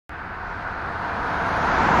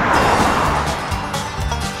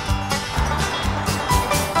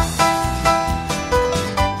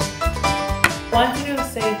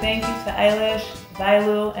Eilish,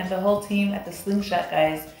 Bylu, and the whole team at the Slingshot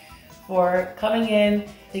Guys for coming in,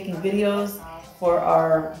 taking videos for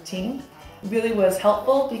our team. It really was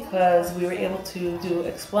helpful because we were able to do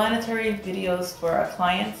explanatory videos for our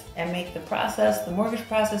clients and make the process, the mortgage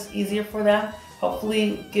process, easier for them.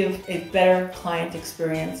 Hopefully give a better client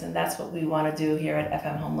experience, and that's what we want to do here at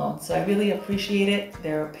FM Home Loans. So I really appreciate it.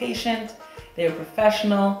 They were patient, they were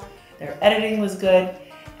professional, their editing was good,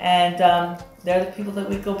 and they're the people that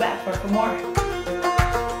we go back for more.